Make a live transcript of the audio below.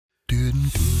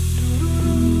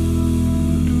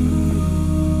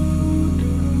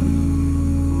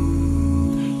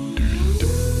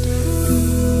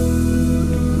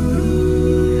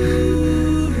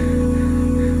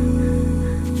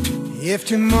If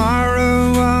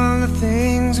tomorrow all the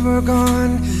things were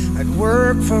gone, I'd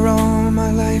work for all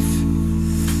my life,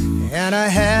 and I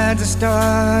had to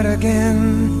start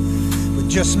again with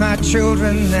just my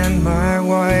children and my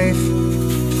wife.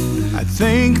 I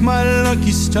thank my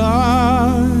lucky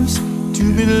stars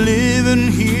to be living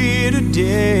here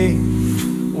today,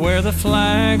 where the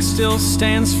flag still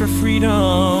stands for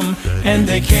freedom, and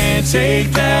they can't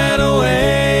take that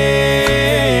away.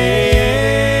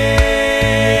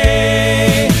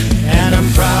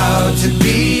 To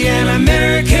be an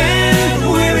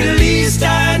American, where at least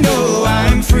I know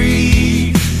I'm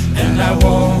free. And I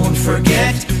won't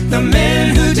forget the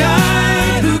men who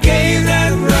died, who gave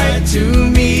that right to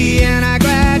me. And I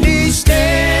gladly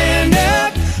stand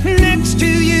up next to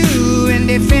you and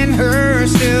defend her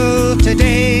still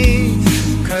today.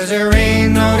 'Cause there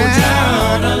ain't no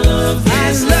doubt I love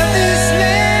this land.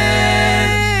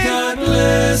 God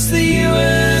bless the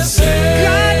USA.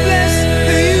 God bless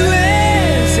the USA.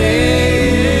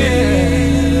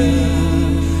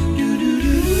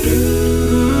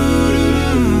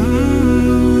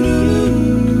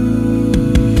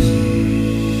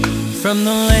 From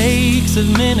the lakes of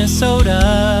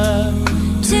Minnesota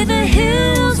to the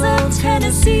hills of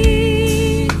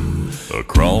Tennessee,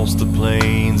 across the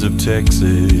plains of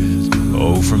Texas,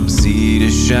 oh, from sea to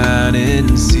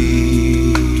shining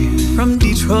sea. From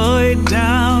Detroit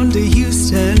down to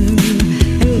Houston,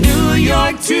 and New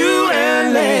York to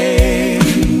LA,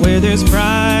 where there's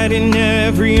pride in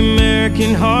every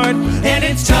American heart, and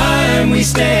it's time we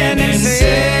stand and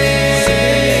say,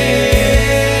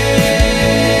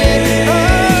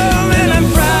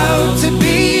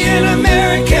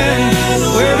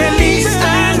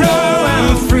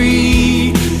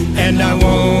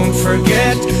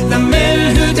 forget the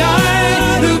men who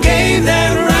died, who gave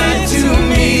that right to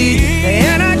me.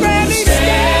 And I gladly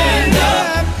stand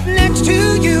up next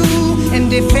to you and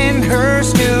defend her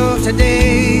still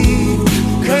today.